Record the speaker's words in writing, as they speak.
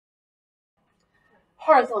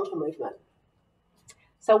horizontal movement.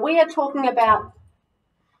 So we are talking about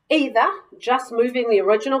either just moving the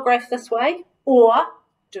original graph this way or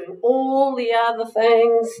doing all the other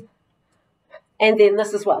things and then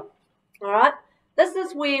this as well. All right? This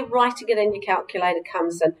is where writing it in your calculator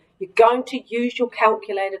comes in. You're going to use your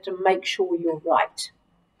calculator to make sure you're right.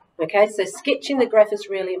 Okay, so sketching the graph is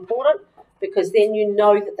really important because then you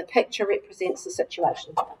know that the picture represents the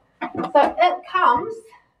situation. So it comes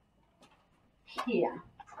here.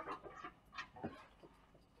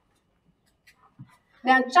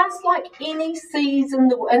 Now, just like any C's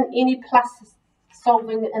in any plus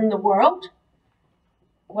solving in the world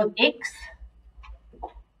with X,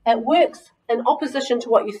 it works in opposition to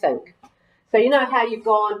what you think. So you know how you've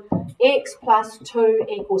gone X plus 2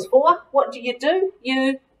 equals 4. What do?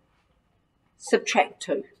 You subtract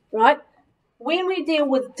 2, right? When we deal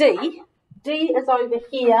with D, D is over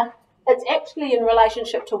here. It's actually in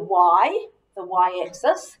relationship to Y, the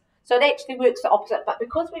Y-axis. So it actually works the opposite. But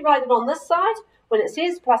because we write it on this side, when it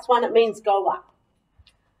says plus 1, it means go up.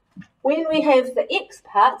 When we have the X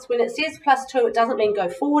parts, when it says plus 2, it doesn't mean go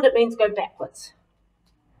forward, it means go backwards.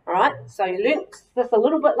 All right, so you learnt this a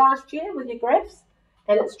little bit last year with your graphs,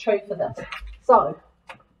 and it's true for this. So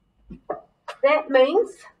that means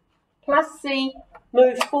plus C,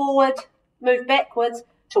 move forward, move backwards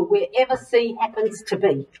to wherever C happens to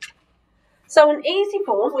be. So in easy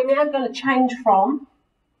form, we're now going to change from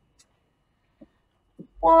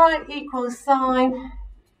Y equals sine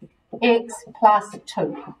X plus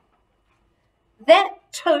 2. That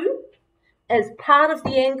 2 is part of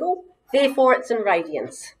the angle, therefore it's in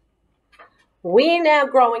radians. We're now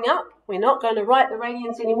growing up. We're not going to write the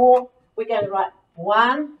radians anymore. We're going to write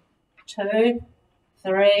 1, 2,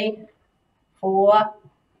 3, 4,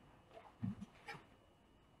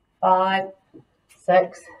 5,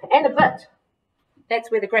 6, and a bit.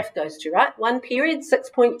 That's where the graph goes to, right? 1 period,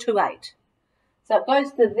 6.28. So it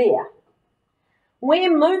goes to there.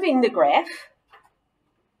 We're moving the graph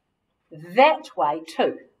that way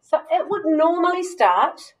too. So it would normally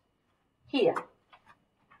start here.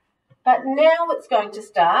 But now it's going to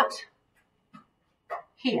start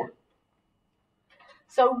here.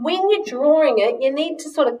 So when you're drawing it, you need to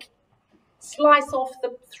sort of slice off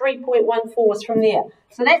the 3.14s from there.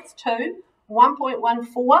 So that's 2.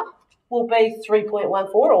 1.14 will be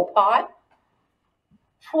 3.14 or pi.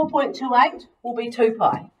 4.28 will be 2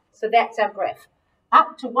 pi. So that's our graph.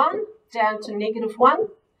 Up to 1, down to -1,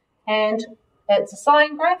 and it's a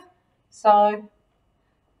sine graph. So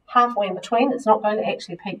halfway in between, it's not going to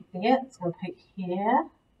actually peak there, it's going to peak here.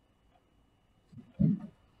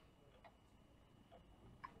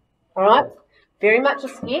 All right, very much a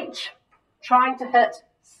sketch, trying to hit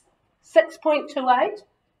 6.28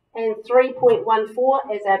 and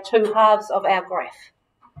 3.14 as our 2 halves of our graph.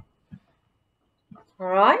 All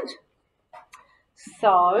right,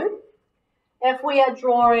 so if we are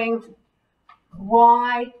drawing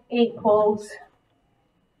Y equals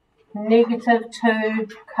 -2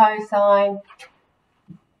 cosine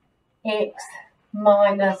X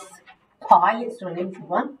minus pi, let's do an easy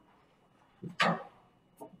one.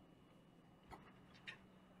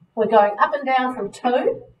 We're going up and down from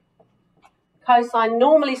 2. Cosine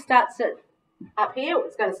normally starts it up here,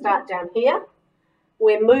 it's going to start down here.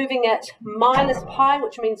 We're moving it minus pi,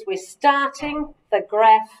 which means we're starting the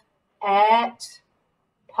graph at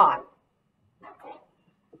pi.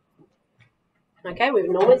 Okay, we would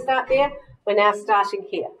normally start there. We're now starting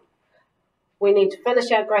here. We need to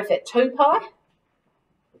finish our graph at 2 pi.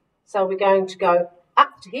 So we're going to go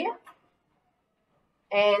up to here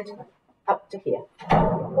and up to here.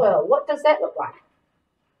 Well, what does that look like?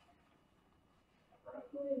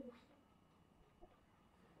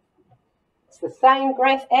 It's the same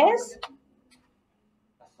graph as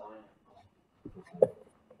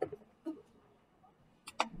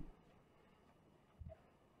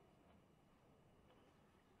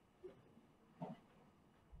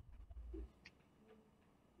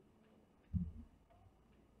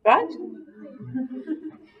right?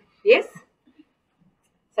 Yes?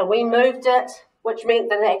 So we moved it, which meant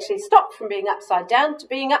that it actually stopped from being upside down to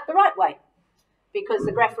being up the right way, because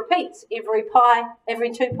the graph repeats every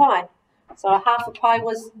 2 pi. So a half a pi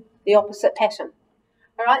was the opposite pattern.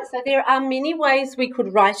 All right, so there are many ways we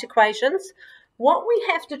could write equations. What we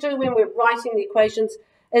have to do when we're writing the equations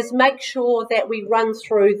is make sure that we run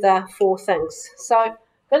through the 4 things. So I'm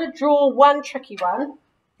going to draw one tricky one.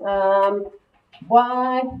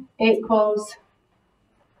 Y equals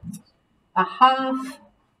a half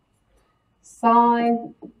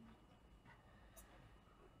sine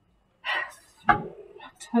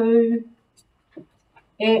 2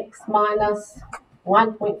 x minus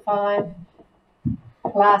 1.5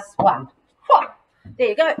 plus 1. Whew. There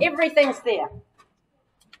you go, everything's there.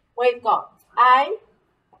 We've got A,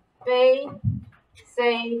 B,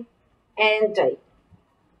 C, and D.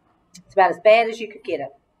 It's about as bad as you could get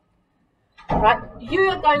it. Right? You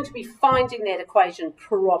are going to be finding that equation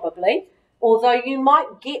probably, although you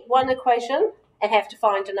might get one equation and have to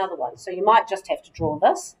find another one. So you might just have to draw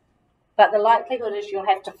this, but the likelihood is you'll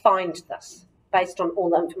have to find this based on all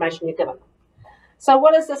the information you're given. So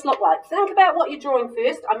what does this look like? Think about what you're drawing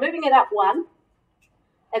first. I'm moving it up 1.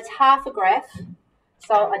 It's half a graph,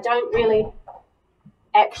 so I don't really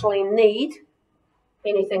actually need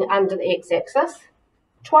anything under the x-axis.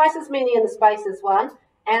 Twice as many in the space as 1,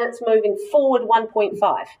 and it's moving forward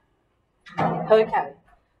 1.5. Okay,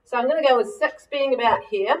 so I'm going to go with 6 being about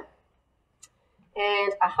here,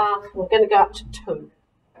 and a half, we're going to go up to 2.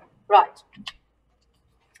 Right.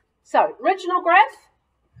 So, original graph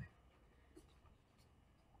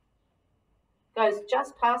goes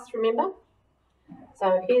just past, remember?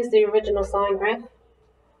 So, here's the original sine graph.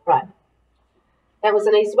 Right. That was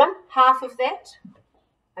an easy one. Half of that,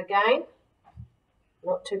 again,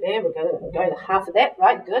 not too bad. We're going to go to half of that.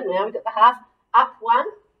 Right, good. Now we've got the half. Up 1.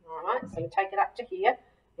 All right, so you take it up to here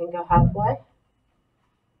and go halfway.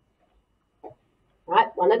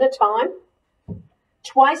 Right, one at a time.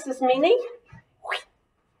 Twice as many.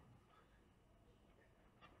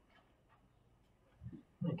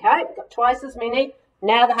 Okay, got twice as many.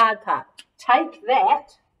 Now the hard part. Take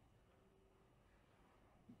that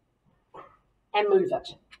and move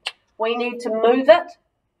it. We need to move it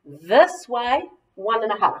this way,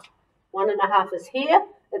 1.5. 1.5 is here.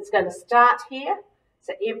 It's going to start here.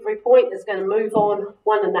 So every point is going to move on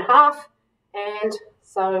 1.5. And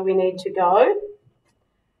so we need to go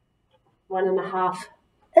 1.5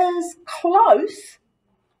 is close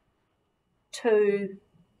to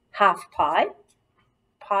half pi.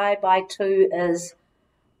 Pi by 2 is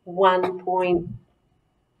 1.7.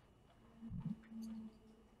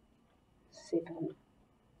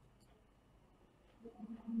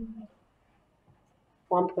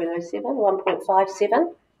 1.07,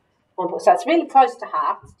 1.57. So it's really close to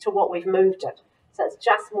half to what we've moved it. So it's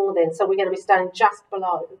just more than. So we're going to be starting just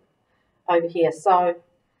below over here. So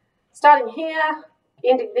starting here,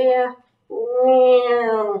 ending there.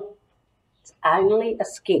 It's only a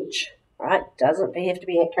sketch, right? Doesn't have to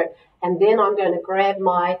be accurate. And then I'm going to grab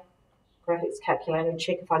my graphics calculator and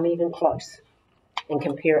check if I'm even close and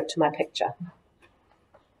compare it to my picture.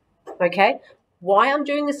 Okay, why I'm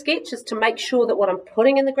doing the sketch is to make sure that what I'm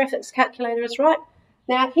putting in the graphics calculator is right.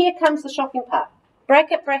 Now here comes the shocking part.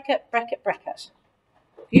 Bracket, bracket, bracket, bracket.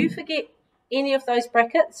 If you forget any of those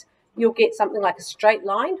brackets, you'll get something like a straight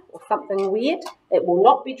line or something weird. It will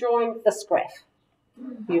not be drawing this graph.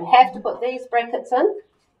 You have to put these brackets in,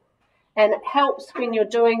 and it helps when you're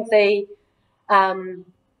doing the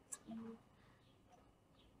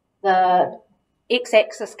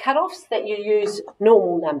x-axis cutoffs that you use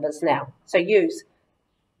normal numbers now. So use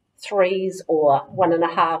 3s or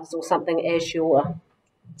 1.5s or something as your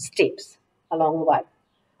steps along the way.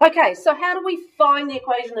 Okay, so how do we find the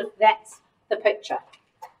equation if that's the picture?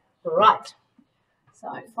 Right,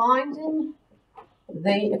 so finding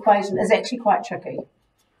the equation is actually quite tricky.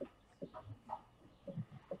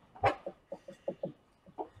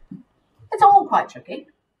 It's all quite tricky.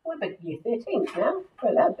 We're big year 13 now.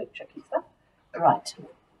 We're allowed big tricky stuff. Right.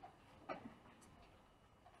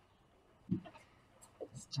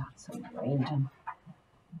 Let's start some random.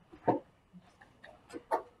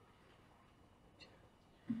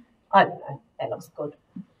 I don't know. That looks good.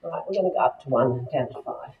 Right, we're going to go up to 1 and down to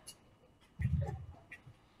 5.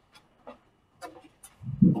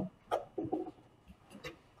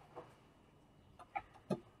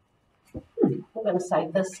 We're going to say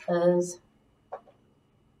this is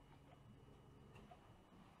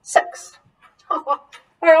 6. All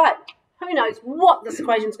right, who knows what this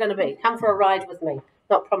equation is going to be? Come for a ride with me.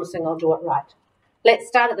 Not promising I'll do it right. Let's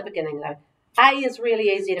start at the beginning though. A is really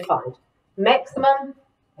easy to find. Maximum,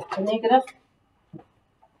 that's a negative.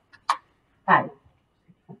 A.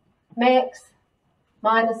 Max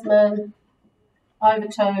minus min over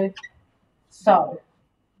 2. So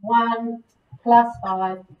 1 plus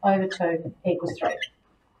 5 over 2 equals 3.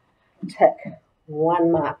 Tick.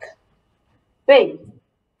 1 mark. B.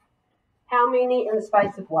 How many in the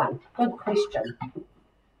space of 1? Good question.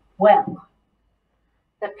 Well,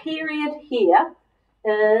 the period here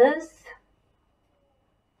is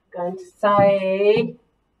going to say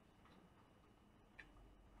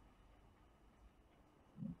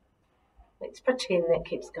let's pretend that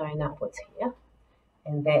keeps going upwards here,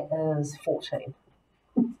 and that is 14.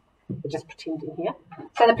 We're just pretending here.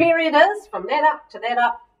 So the period is from that up to that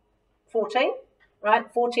up 14.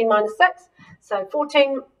 right? 14 minus 6. So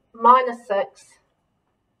 14 minus 6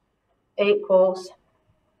 equals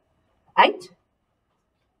 8,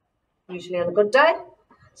 usually on a good day.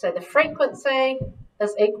 So the frequency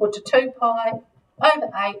is equal to 2 pi over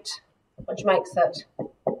 8, which makes it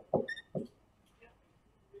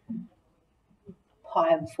pi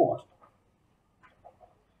over 4.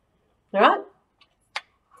 All right?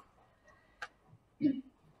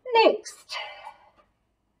 Next.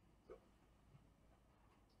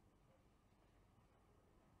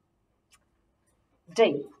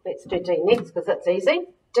 D. Let's do D next because it's easy.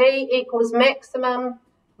 D equals maximum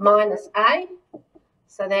minus A.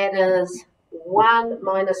 So that is 1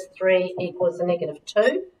 minus 3 equals a negative 2,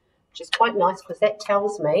 which is quite nice because that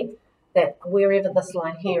tells me that wherever this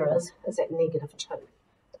line here is at negative 2.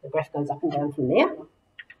 The graph goes up and down from there.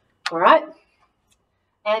 All right.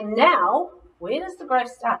 And now, where does the graph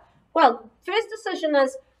start? Well, first decision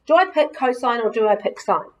is, do I pick cosine or do I pick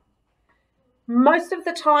sine? Most of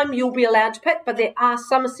the time you'll be allowed to pick, but there are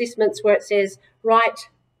some assessments where it says write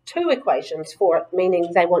 2 equations for it,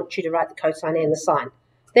 meaning they want you to write the cosine and the sine.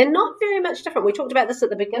 They're not very much different. We talked about this at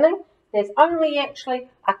the beginning. There's only actually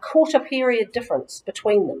a quarter period difference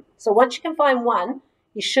between them. So once you can find one,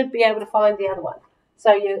 you should be able to find the other one.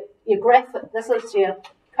 So your graph, this is your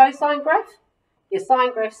cosine graph. Your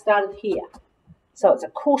sine graph started here. So it's a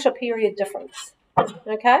quarter period difference.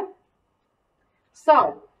 Okay?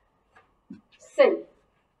 So, C.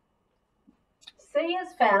 C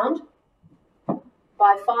is found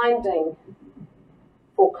by finding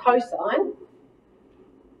for cosine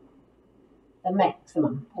the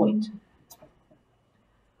maximum point.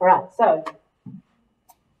 All right, so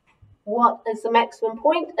what is the maximum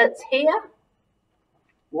point? It's here.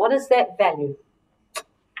 What is that value?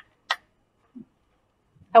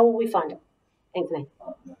 How will we find it? Anthony,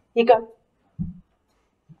 you go.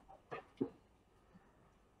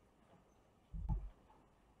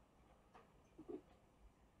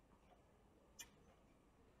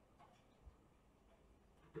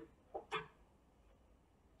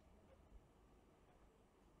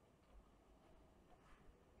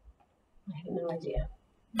 I have no idea.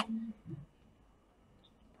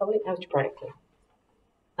 Probably algebraically.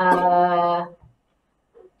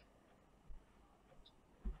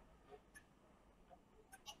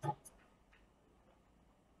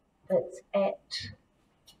 It's at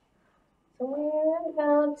somewhere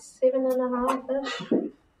around 7.5-ish,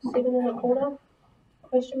 7.25,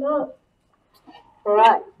 question mark. All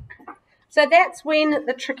right. So that's when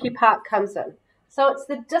the tricky part comes in. So it's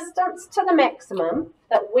the distance to the maximum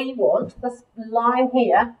that we want, this line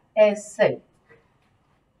here, as C.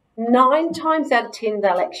 9 times out of 10,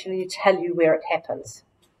 they'll actually tell you where it happens.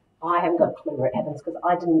 I haven't got a clue where it happens because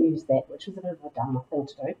I didn't use that, which is a bit of a dumb thing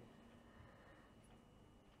to do.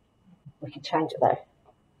 We can change it though.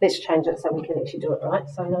 Let's change it so we can actually do it right.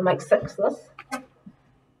 So I'm going to make 6 this, and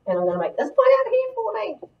I'm going to make this point out here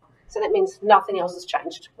 40. So that means nothing else has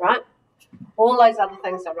changed, right? All those other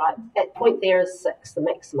things are right. That point there is 6, the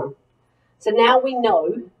maximum. So now we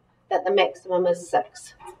know that the maximum is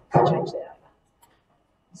 6. So change that over.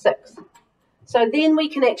 6. So then we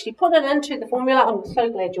can actually put it into the formula. I'm so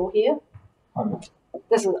glad you're here.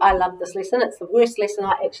 I love this lesson. It's the worst lesson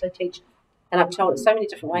I actually teach. And I've told it so many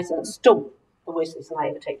different ways, and it's still the worst lesson I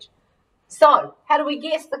ever teach. So, how do we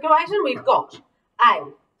guess the equation? We've got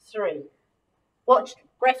A, 3. What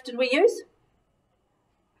graph did we use?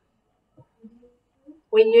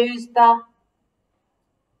 We used the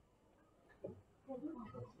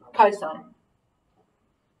cosine.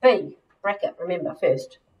 B, bracket, remember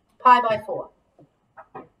first. Pi by 4.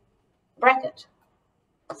 Bracket.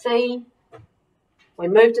 C, we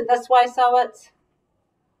moved it this way, so it's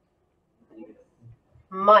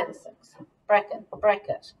minus 6, bracket,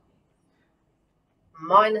 bracket,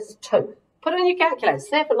 minus 2. Put it in your calculator,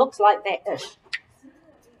 see if it looks like that-ish.